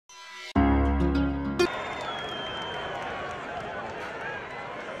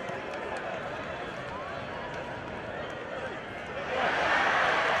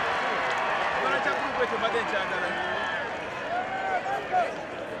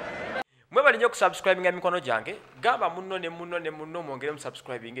mwebale nnyo kusubscribing emikono gyange gamba munno ne munno mwongere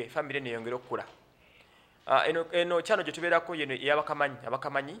musubscribing family ne yongere okukula. Eno channel gye tubeerako yeno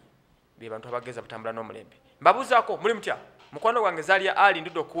ey'abakamanyi be bantu abageza butambula n'omulembe. Mbabuzaako muli mutya mukwano gwange Zalia Ali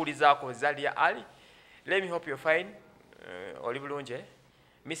ndudo okuwulizaako Zalia Ali. Let me hope you're fine. Oli bulungi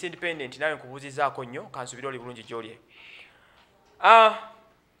Miss Independent nawe nkubuuzizaako nnyo kansubira oli bulungi gy'oli.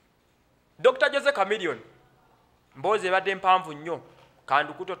 Dr. Jose Chameleon mboze ebadde mpanvu nnyo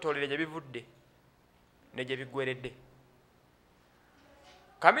kandi kutotolere gye bivudde ne gye biggweredde.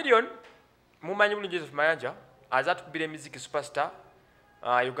 Chameleon mumanyi bulungi Joseph Mayanja azatukubira emiziki superstar,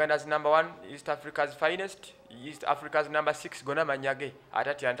 Uganda's #1, East Africa's finest, East Africa's #6 gona manyage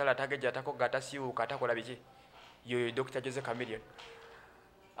atati antala tageja atako gatasiu katakola biki yoyo Dr. Jose Chameleon.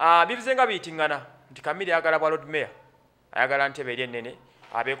 Bivuzenga bitingana nti Chameleon ayagala bwa Lord Mayor ayagala ntebe eri ennene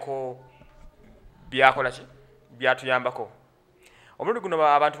abeko byakola ki byatuyambako. Omulundi guno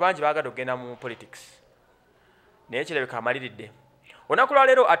abantu bangi baagala okugenda mu politics naye kirabika amaliridde. Olunaku lwa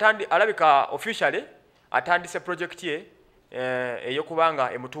leero alabika officially atandise project ye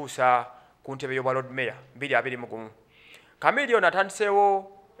ey'okubanga emutuusa ku ntebe y'obwa Lord Mayor 2021. Chameleon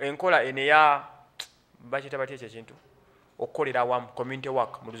atandiseewo enkola eno eya bakiyita batya ekyo ekintu okukolera awamu community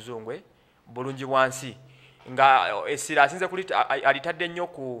work mu luzungu bulungi wansi nga essira asinze alitadde nnyo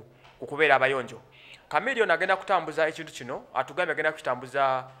ku kubeera abayonjo. Chameleon agenda kutambuza ekintu kino atugambye agenda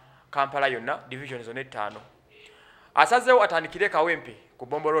kukitambuza Kampala yonna division zone 5. Asazeewo atandikire Kawempe ku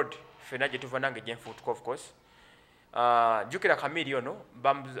Bombo Road fena gye tuva nange gye nfuutuka of course. Jukira Chameleon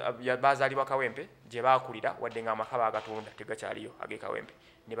bazaalibwa Kawempe gye baakulira wadde nga amaka baagatunda tegakyaliyo ag'e Kawempe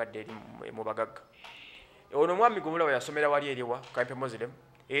ne badde eri mu bagagga. Ono mwami gumulawo yasomera wali eriwa Kawempe Muslim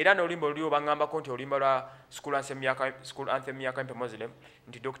era n'oluyimba oluliwo baŋŋambako nti oluyimba lwa school anthem ya Kawempe Muslim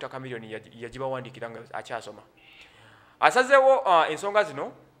nti Dr. Chameleon yagibawandiikira nga akyasoma. Asazeewo ensonga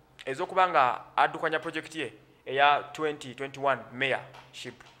zino ez'okuba nga addukanya project ye eya 2021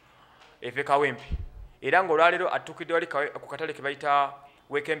 mayorship eve Kawempe era ng'olwaleero attuukidde wali ku katale ke bayita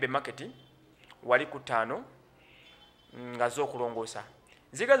Wekembe market wali ku 5 nga zo okulongoosa.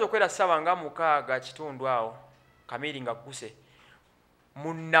 Nzigaza okwera ssaawa nga 6 kitundu awo Chameleon nga gguse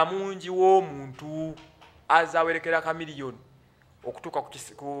munnamungi w'omuntu azawerekera Chameleon okutuuka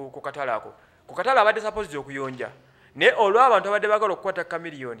ku katale ako. Ku katale abadde supposed okuyonja naye olw'abantu abadde baagala okukwata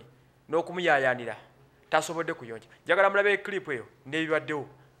Chameleon n'okumuyaayaanira tasobodde kuyonja. Njagala mulabe clip eyo n'ebibaddewo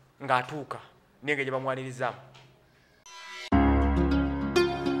ng'atuuka n'engeri gye bamwanirizaamu.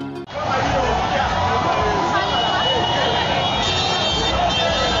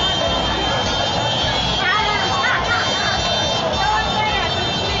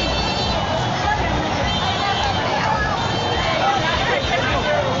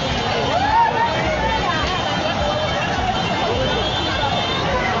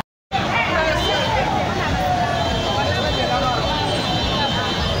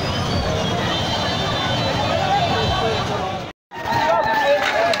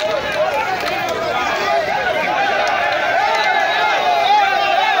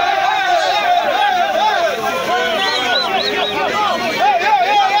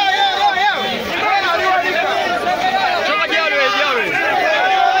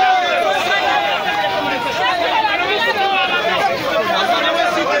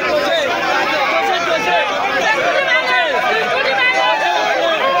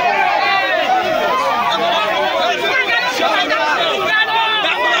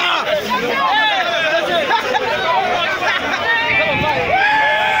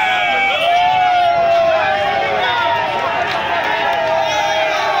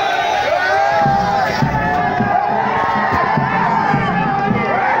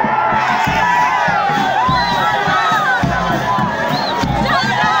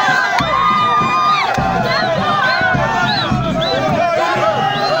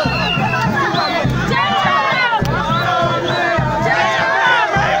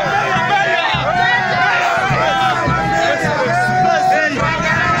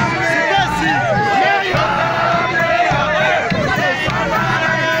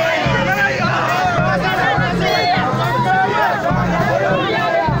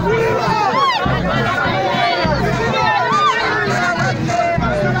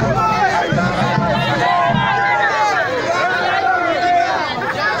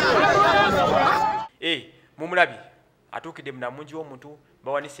 Mumulabi atuukidde munnamungi w'omuntu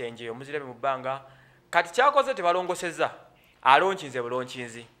bawanise enjeyo muzirabe mu bbanga kati kyakoze tebalongosezza alonkinze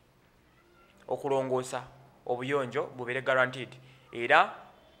bulonkinzi okulongoosa obuyonjo bubeere guaranteed era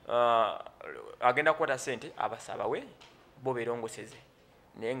agenda kukwata ssente abasabawe bo beerongoseze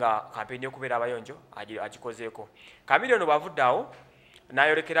naye nga kampeni y'okubeera abayonjo agikozeeko. Chameleon bw'avudde awo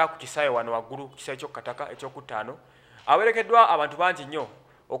n'ayolekera ku kisaawe wano waggulu ku kisaawe ky'okukataka ekyokutaano awerekeddwa abantu bangi nnyo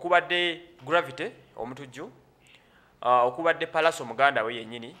okubadde Gravity omutujju okubadde Palaso muganda we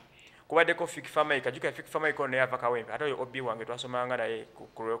yennyini kubaddeko Fik Famaika juka Fik Famaika ono yava Kawempe ate oyo obi wange twasomanga naye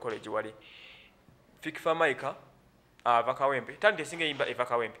ku Royal College wali Fik Famaika ava Kawempe tandi esinga yimba eva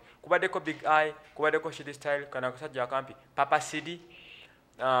Kawempe kubaddeko Big Eye kubaddeko Shitty Style kana kusajja akampi Papa Sidi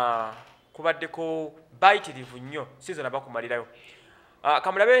kubaddeko bayitirivu nnyo sinza nabakumalirayo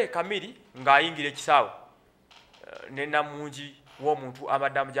kamulabe Kamiri ng'ayingira ekisaawe ne namungi w'omuntu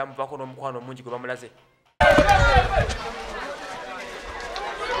abadde amujamuvako n'omukwano omungi gwe bamulaze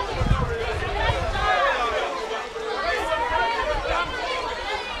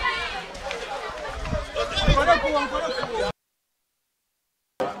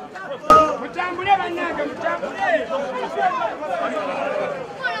Mutambule bannange mutambule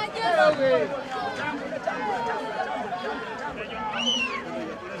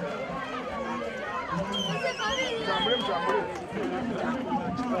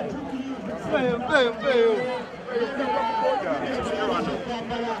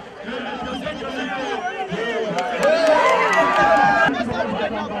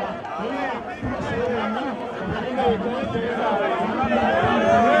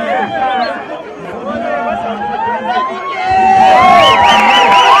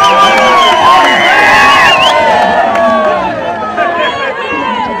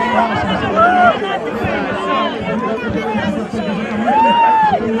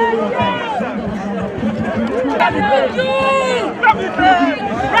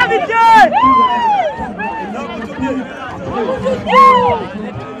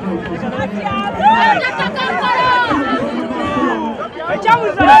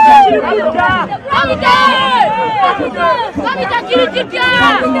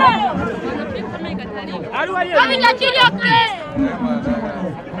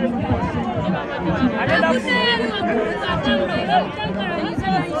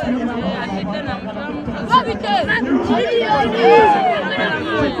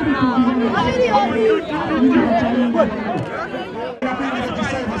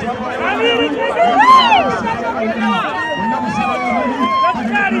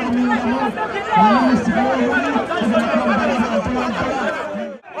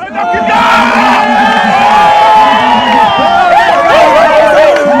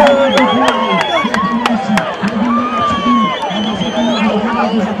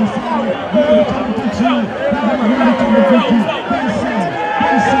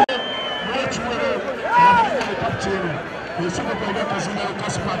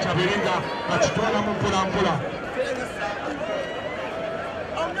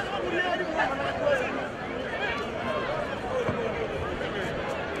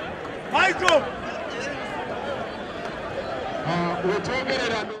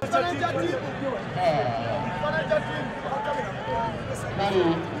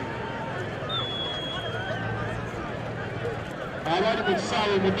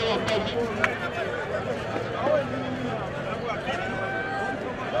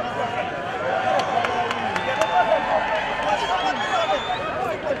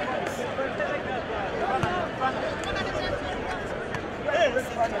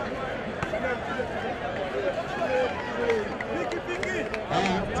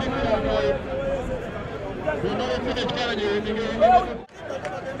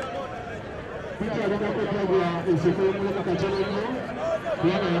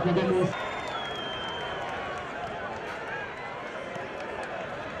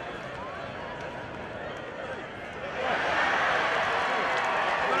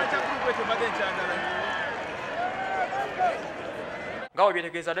ngawo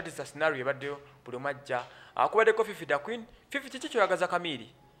byetegeeza that is the scenario ebaddeyo buli omajja akubaddeko Fifi da Queen Fifi kiki kyoyagaza Kamiri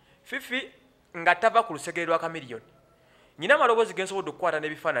Fifi nga tava ku lusegere lwa Chameleon nyina amaloboozi gensobodde okukwata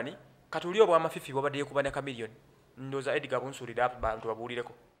n'ebifaananyi katuli obwama Fifi bwabadde yekuba ne Chameleon ndowooza Edgar bunsuulira bantu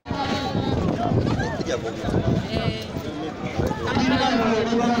babuulireko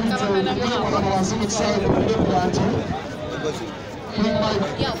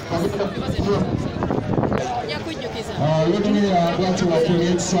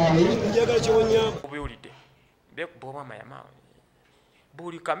ubiwulidde bw'omwama yama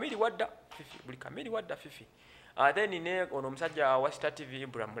buli Kamiri wadda Fifi buli Kamiri wadda Fifi then ne ono omusajja wa Star TV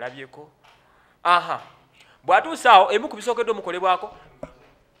Ibrahim mulabyeko bw'atuuse awo emu ku bisookedde omukolebwako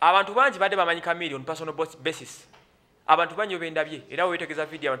abantu bangi badde bamanyi Chameleon on personal basis abantu bangi obendabye era weetegereza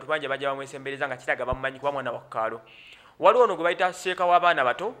video abantu bangi bajja bamwesembereza nga kiraga bamumanyi kuba mwana wa kukaalo waliwo ono gwe bayita sheeka w'abaana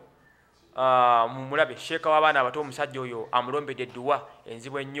bato mumulabe sheeka w'abaana bato omusajja oyo amulombedde edduwa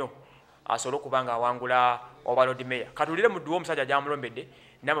enzibu ennyo asobole okuba nga awangula oba Lord Mayor. Katulire mu dduwa omusajja gyamulombedde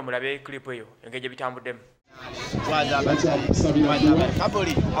namwe mulabe clip eyo engeri gye bitambuddemu.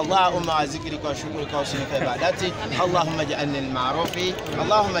 قبلي اللهم ذكرك وشكرك وحسنك عبادتي اللهم اجعلني المعروف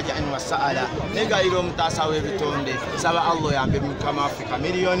اللهم اجعلني مسألة نغايرو متاساوي bitonde saba Allah yambe mukama Africa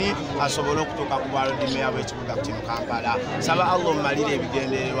milioni asobola okutuka ku bwalo dimeya bw'ekibuga kino Kampala saba Allah malire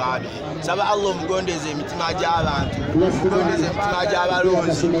ebigendererwa bye saba Allah mugondeze emitima gy'abantu mugondeze emitima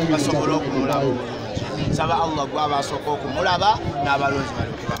gy'abalonzi basobola okumulaba saba Allah gw'abasooka okumulaba n'abalonzi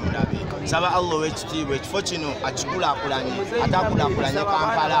bamulabe saba Allah w'ekitiibwa ekifo kino akikulaakulanye ate akulaakulanye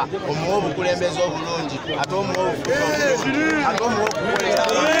Kampala omuwa obukulembeze obulungi ate omuwa obufuzi obulungi ate omuwa okukolera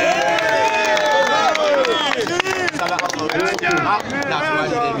saba Allah w'ekitiibwa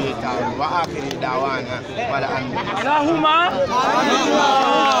n'atumalira ebyetaago wa akiri daawaana wala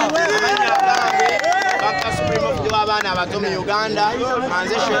Baka Supreme of Diwabana abato mu Uganda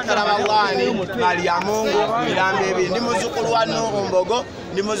manze shekara bawani ali ya Mungu birambe ndi muzukulu wa Ombogo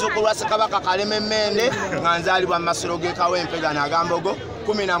ndi muzukulu wa Sakabaka Kaleme Mende nganzali wa Masoroge Kawempe na Gambogo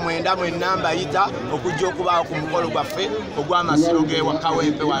 19 mwe namba yita okujja okuba ku mukolo gwaffe ogwa Masoroge wa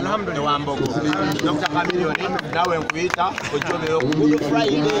Kawempe wano ne wa Mbogo Dr. Chameleon nawe nkuyita ojjobero ku Good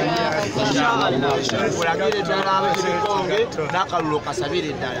Friday inshallah kulagire ddala abakikonge n'akalulu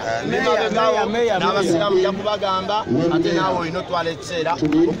kasabire ddala n'abasiramu yakubagamba ate naawe olina otwala ekiseera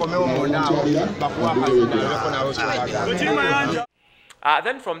okomewo munaawo bakuwa akazindaeko naawe kyobagamba.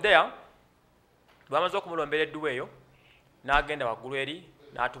 Then from there bwamaze okumulombera edduwa eyo n'agenda waggulu eri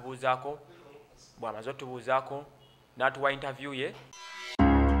n'atubuuzaako bw'amaze otubuuzaako n'atuwa interview ye